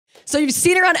So you've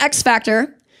seen her on X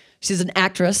Factor. She's an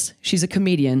actress. She's a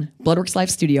comedian. Bloodworks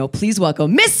Live Studio. Please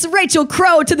welcome Miss Rachel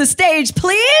Crow to the stage,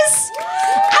 please.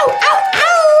 Ow, ow,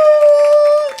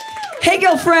 ow. Hey,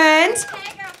 girlfriend.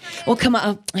 Hey, girlfriend. Well, come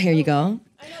on. Here you go.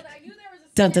 I knew there was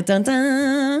a Dun, dun, dun, dun.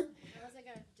 I wasn't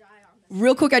gonna die on this.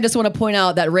 Real quick, I just want to point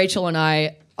out that Rachel and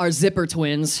I are zipper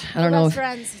twins. I don't know. Best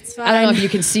friends. It's fine. I don't know if you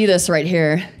can see this right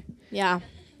here. Yeah.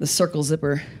 The circle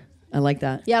zipper. I like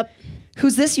that. Yep.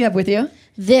 Who's this you have with you?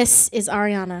 This is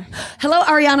Ariana. Hello,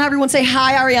 Ariana. Everyone say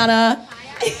hi, Ariana.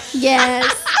 Yes.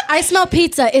 I smell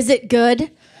pizza. Is it good?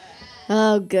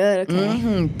 Oh, good.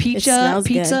 Okay. Pizza, smells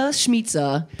pizza, good.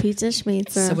 schmizza. Pizza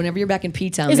schmizza. So whenever you're back in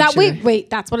P-Town, Is make that sure- wait?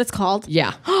 That's what it's called.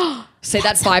 Yeah. Say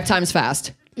that 5 times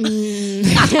fast. We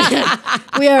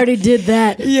already did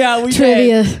that. Yeah, we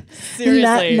Trivia.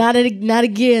 Seriously. Not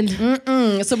again.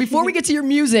 So before we get to your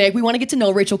music, we want to get to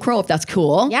know Rachel Crow, if that's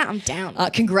cool. Yeah, I'm down.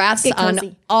 Congrats Get on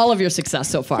cozy. all of your success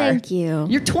so far. Thank you.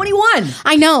 You're 21.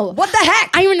 I know. What the heck?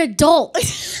 I'm an adult.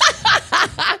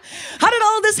 How did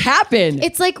all of this happen?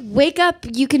 It's like, wake up,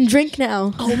 you can drink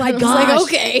now. Oh my I was gosh. like,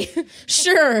 okay,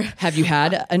 sure. Have you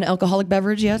had an alcoholic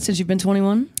beverage yet since you've been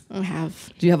 21? I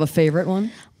have. Do you have a favorite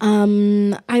one?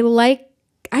 I'm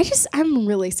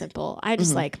really simple. I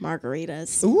just like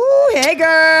margaritas. Ooh, hey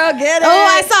girl, get it. Oh,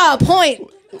 I saw a point.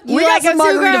 You We got some them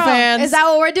too, margarita girl? fans. Is that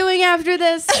what we're doing after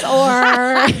this? Or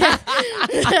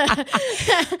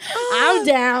I'm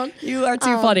down. You are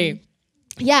too funny.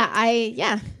 Yeah,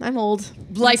 I'm old.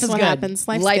 Life That's is what good. happens.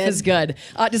 Life's Life good. is good.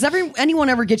 Does anyone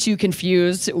ever get you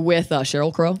confused with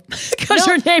Sheryl Crow? Because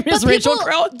your name is But Rachel people,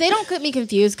 Crow. They don't get me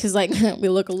confused because like we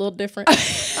look a little different. We're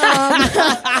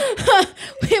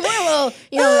a little,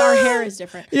 our hair is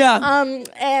different. Yeah.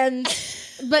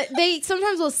 But they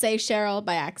sometimes will say Cheryl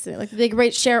by accident, like they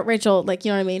rate Rachel, like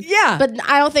you know what I mean? Yeah. But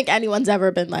I don't think anyone's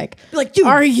ever been like, dude.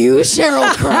 are you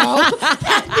Cheryl Crow?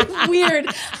 That'd be weird.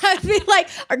 I'd be like,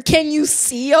 can you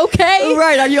see okay?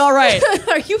 Right, are you all right?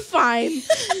 Are you fine?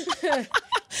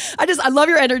 I love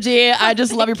your energy. I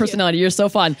just love your personality. You're so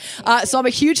fun. So I'm a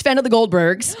huge fan of the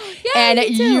Goldbergs. Yeah, and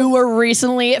me too. you were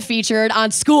recently featured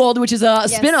on Schooled, which is a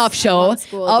spin-off show on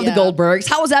Schooled, of the yeah. Goldbergs.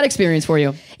 How was that experience for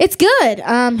you? It's good.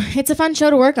 It's a fun show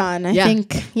to work on. I Yeah.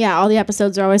 think, all the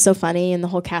episodes are always so funny and the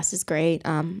whole cast is great.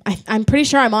 I'm pretty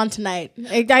sure I'm on tonight.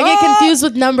 I get confused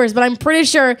with numbers, but I'm pretty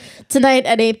sure tonight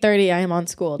at 8:30 I am on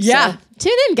Schooled. Yeah. So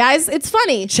tune in, guys. It's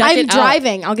funny. Check I'm it out.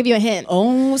 driving. I'll give you a hint.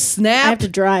 Oh, I snap. have to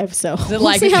drive, so we'll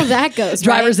like see how that goes.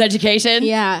 Driver's right? education?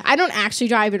 Yeah. I don't actually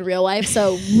drive in real life,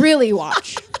 so really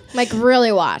watch.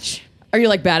 Really watch. Are you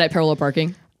like bad at parallel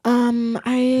parking?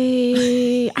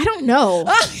 I don't know. You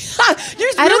just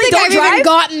I don't really think I've drive? even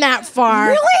gotten that far.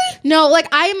 Really? No, like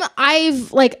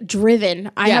I've like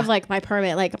driven. I Yeah. have like my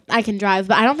permit. Like I can drive,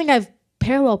 but I don't think I've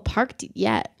parallel parked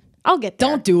yet. I'll get there.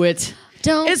 Don't do it.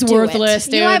 Don't. It's do worthless,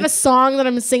 it. dude. I have a song that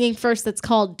I'm singing first that's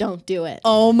called "Don't Do It."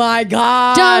 Oh my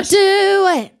gosh. Don't do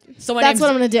it. So That's what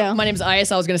I'm gonna do. My name's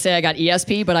Ice. I was gonna say I got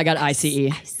ESP, but I got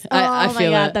ICE. Oh I my feel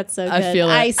god, it. that's so good. I feel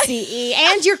it. ICE,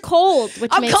 and you're cold,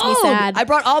 which I'm makes cold. me sad. I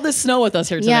brought all this snow with us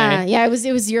here today. yeah. It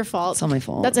was your fault. It's all my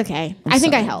fault. That's okay. I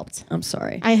think I sorry. helped. I'm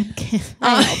sorry. I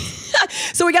helped.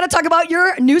 So we got to talk about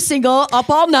your new single, Up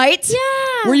All Night.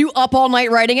 Yeah. Were you up all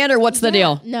night writing it, or what's the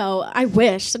deal? No, I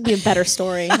wish that'd be a better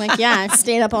story. Like, yeah, I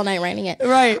stayed up all night writing it.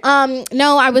 Right.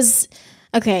 No, I was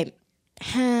okay.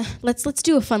 Let's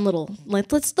do a fun little.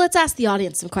 Let's ask the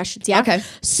audience some questions. Yeah. Okay.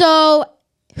 So,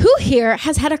 who here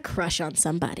has had a crush on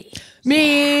somebody?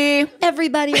 Me.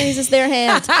 Everybody raises their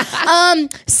hand.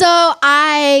 So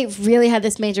I really had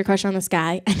this major crush on this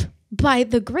guy. And by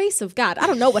the grace of God, I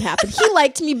don't know what happened. He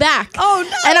liked me back. Oh,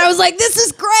 no. And I was like, this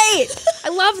is great. I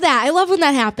love that. I love when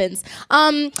that happens.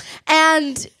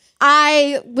 And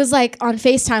I was like on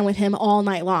FaceTime with him all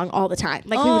night long, all the time.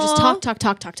 Like we would just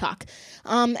talk.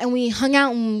 And we hung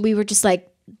out and we were just like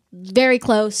very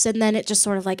close, and then it just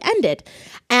sort of like ended.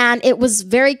 And it was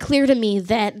very clear to me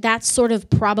that that's sort of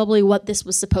probably what this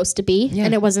was supposed to be. Yeah.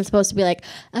 And it wasn't supposed to be like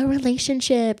a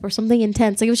relationship or something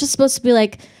intense. Like it was just supposed to be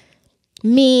like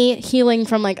me healing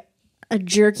from like a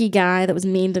jerky guy that was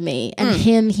mean to me, and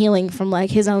him healing from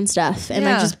like his own stuff, and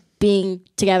Yeah. then just being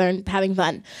together and having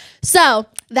fun. So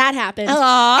that happened.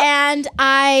 Aww. And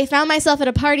I found myself at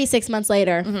a party 6 months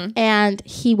later, and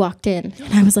he walked in,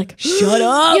 and I was like, Shut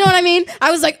up. you know what I mean?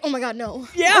 I was like, oh my God, no.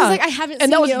 Yeah. I was like, I haven't And seen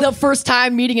that was you. the first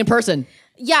time meeting in person.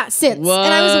 Yeah, since. What?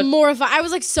 And I was mortified. I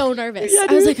was like so nervous. Yeah,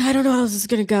 I was dude. like, I don't know how this is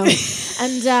going to go.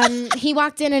 And he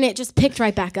walked in and it just picked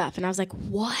right back up. And I was like,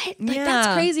 what? Like, Yeah.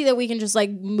 that's crazy that we can just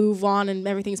like move on and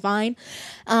everything's fine.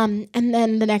 And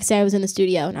then the next day I was in the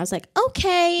studio and I was like,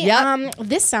 okay, Yep.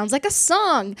 this sounds like a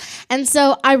song. And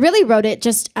so I really wrote it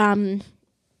just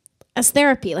as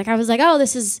therapy. Like I was like, oh,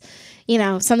 this is, you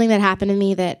know, something that happened to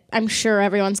me that I'm sure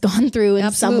everyone's gone through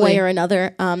in some way or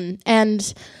another.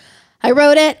 And I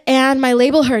wrote it and my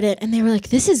label heard it and they were like,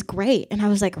 this is great. And I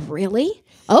was like, really?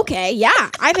 Okay, yeah,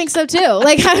 I think so too.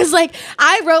 Like I was like,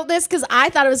 I wrote this because I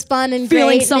thought it was fun and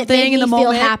feeling great, something and it made in the me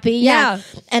moment. feel happy. Yeah.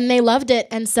 And they loved it.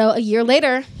 And so a year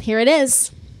later, here it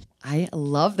is. I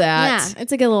love that. Yeah,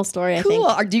 it's a good little story, I think.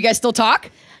 Cool. Do you guys still talk?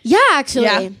 Yeah, actually.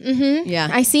 Yeah. Mm-hmm. Yeah.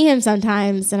 I see him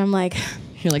sometimes and I'm like,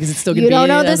 You're like, is it still going to you be don't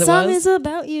know as this it song was? is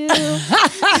about you.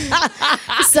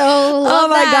 So Oh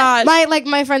my that. gosh.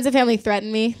 My friends and family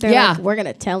threaten me. They're Yeah. like, we're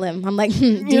gonna tell him. I'm like, do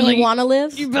you like, want to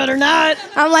live? You better not.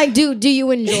 I'm like, do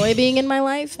you enjoy being in my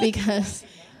life? Because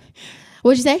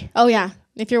what'd you say? Oh yeah,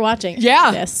 if you're watching,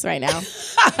 this right now,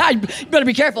 You better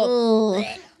be careful.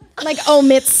 like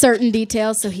omits certain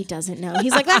details so he doesn't know.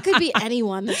 He's like, that could be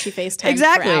anyone that she FaceTimes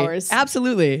Exactly. for hours.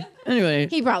 Absolutely. Anyway.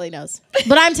 He probably knows.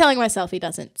 But I'm telling myself he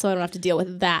doesn't, so I don't have to deal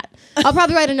with that. I'll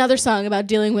probably write another song about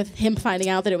dealing with him finding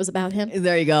out that it was about him.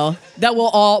 There you go. That we'll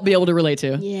all be able to relate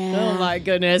to. Yeah. Oh my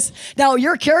goodness. Now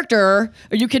you're a character,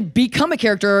 or you can become a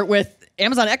character with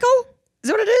Amazon Echo? Is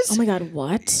that what it is? Oh my God,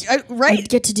 what? Right. I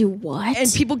get to do what?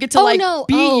 And people get to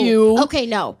be you. Okay,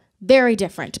 no. Very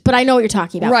different. But I know what you're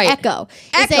talking about. Right. Echo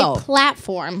is a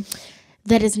platform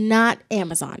that is not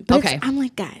Amazon. But Okay. I'm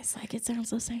like, guys, like it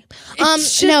sounds the same.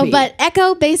 should No, be. but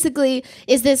Echo basically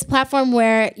is this platform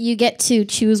where you get to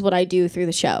choose what I do through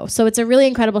the show. So it's a really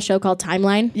incredible show called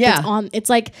Timeline. Yeah. It's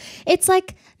like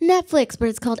Netflix, but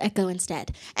it's called Echo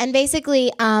instead. And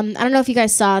basically, I don't know if you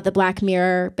guys saw the Black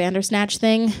Mirror Bandersnatch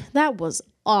thing. That was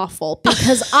awful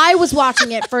because I was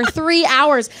watching it for 3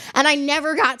 hours and I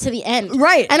never got to the end.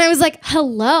 Right. And I was like,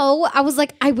 hello. I was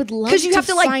like, I would love to Because you have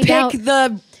to like find pick out.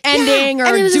 the ending And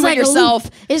or it was do just it like a yourself.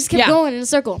 loop. It just kept going in a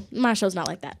circle. My show's not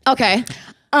like that. Okay.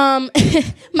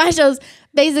 My show's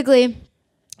basically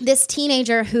this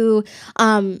teenager who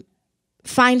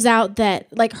finds out that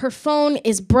like her phone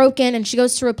is broken and she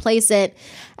goes to replace it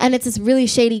and it's this really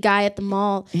shady guy at the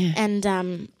mall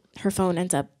and her phone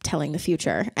ends up telling the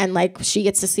future and like she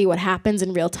gets to see what happens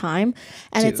in real time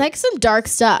and it's like some dark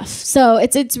stuff. So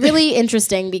it's really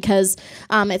interesting because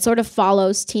it sort of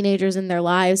follows teenagers in their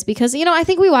lives because, you know, I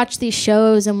think we watch these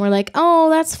shows and we're like,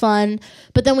 oh, that's fun.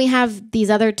 But then we have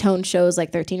these other tone shows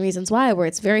like 13 Reasons Why where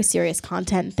it's very serious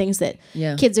content, things that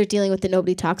kids are dealing with that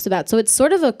nobody talks about. So it's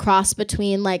sort of a cross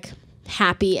between like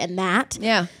Happy and that.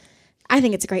 Yeah. I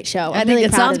think it's a great show. I think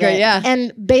it sounds great, yeah.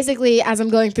 And basically, as I'm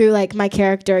going through like my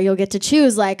character, you'll get to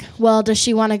choose like, well, does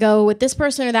she want to go with this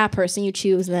person or that person? You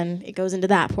choose, and then it goes into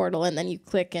that portal, and then you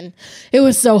click, and it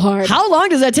was so hard. How long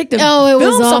does that take to it film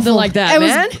was something awful. like that, it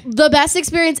man? was the best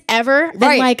experience ever.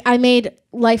 Right. And like I made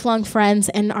lifelong friends,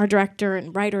 and our director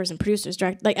and writers and producers,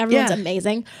 like everyone's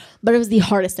amazing. But it was the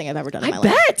hardest thing I've ever done in my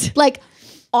life. I bet. Like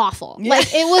awful.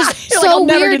 Like it was You're so like, I'll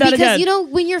never weird do that because again. you know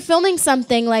when you're filming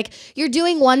something like you're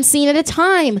doing one scene at a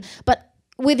time, but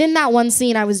within that one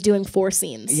scene I was doing 4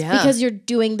 scenes because you're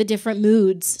doing the different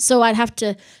moods. So I'd have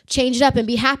to change it up and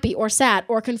be happy or sad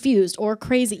or confused or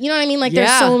crazy. You know what I mean? Like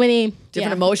there's so many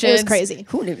different emotions. It was crazy.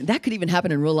 Who knew? That could even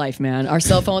happen in real life, man. Our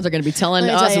cell phones are going to be telling Let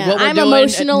me us tell ya, what we're I'm doing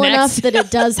emotional next. enough that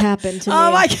it does happen to me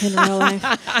Oh my in real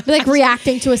life. Like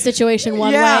reacting to a situation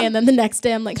one way and then the next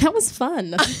day I'm like, that was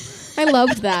fun. I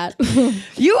loved that.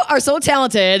 You are so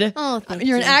talented. Oh, thank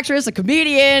You're you. an actress, a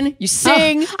comedian. You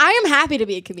sing. I am happy to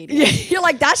be a comedian. You're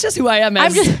like, that's just who I am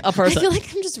as a person. I feel like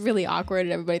I'm just really awkward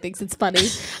and everybody thinks it's funny.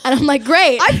 And I'm like,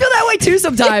 great. I feel that way too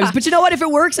sometimes. But you know what? If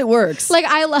it works, it works. Like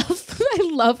I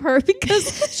love her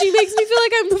because she makes me feel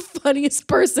like I'm the funniest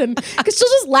person because she'll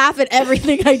just laugh at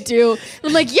everything I do. And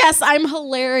I'm like, yes, I'm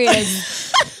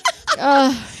hilarious.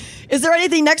 Is there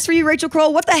anything next for you, Rachel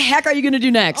Crow? What the heck are you going to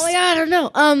do next? Oh yeah, I don't know.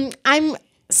 I'm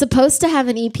supposed to have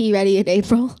an EP ready in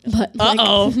April, but like,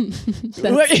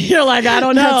 You're like, I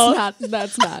don't know.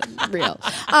 That's not real.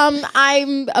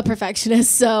 I'm a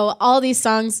perfectionist, so all these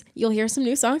songs, you'll hear some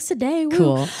new songs today. Woo.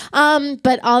 Cool.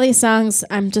 But all these songs,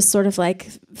 I'm just sort of like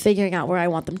figuring out where I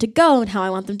want them to go and how I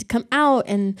want them to come out,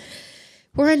 and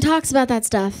we're in talks about that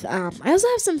stuff. I also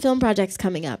have some film projects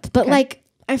coming up, but like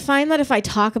I find that if I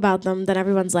talk about them, then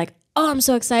everyone's like, oh, I'm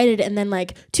so excited. And then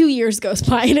like 2 years goes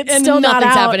by and it's still not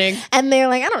nothing's out. happening. And they're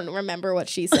like, I don't remember what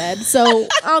she said. So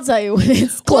I'll tell you when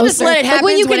it's closer. We'll just let it Like,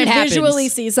 when happen you when can it happens. visually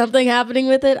see something happening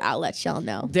with it, I'll let y'all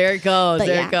know. There it goes. But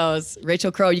There yeah. it goes.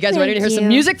 Rachel Crow, you guys ready to hear some you.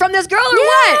 music from this girl or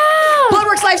what?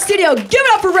 Bloodworks Live Studio. Give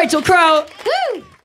it up for Rachel Crow. Woo!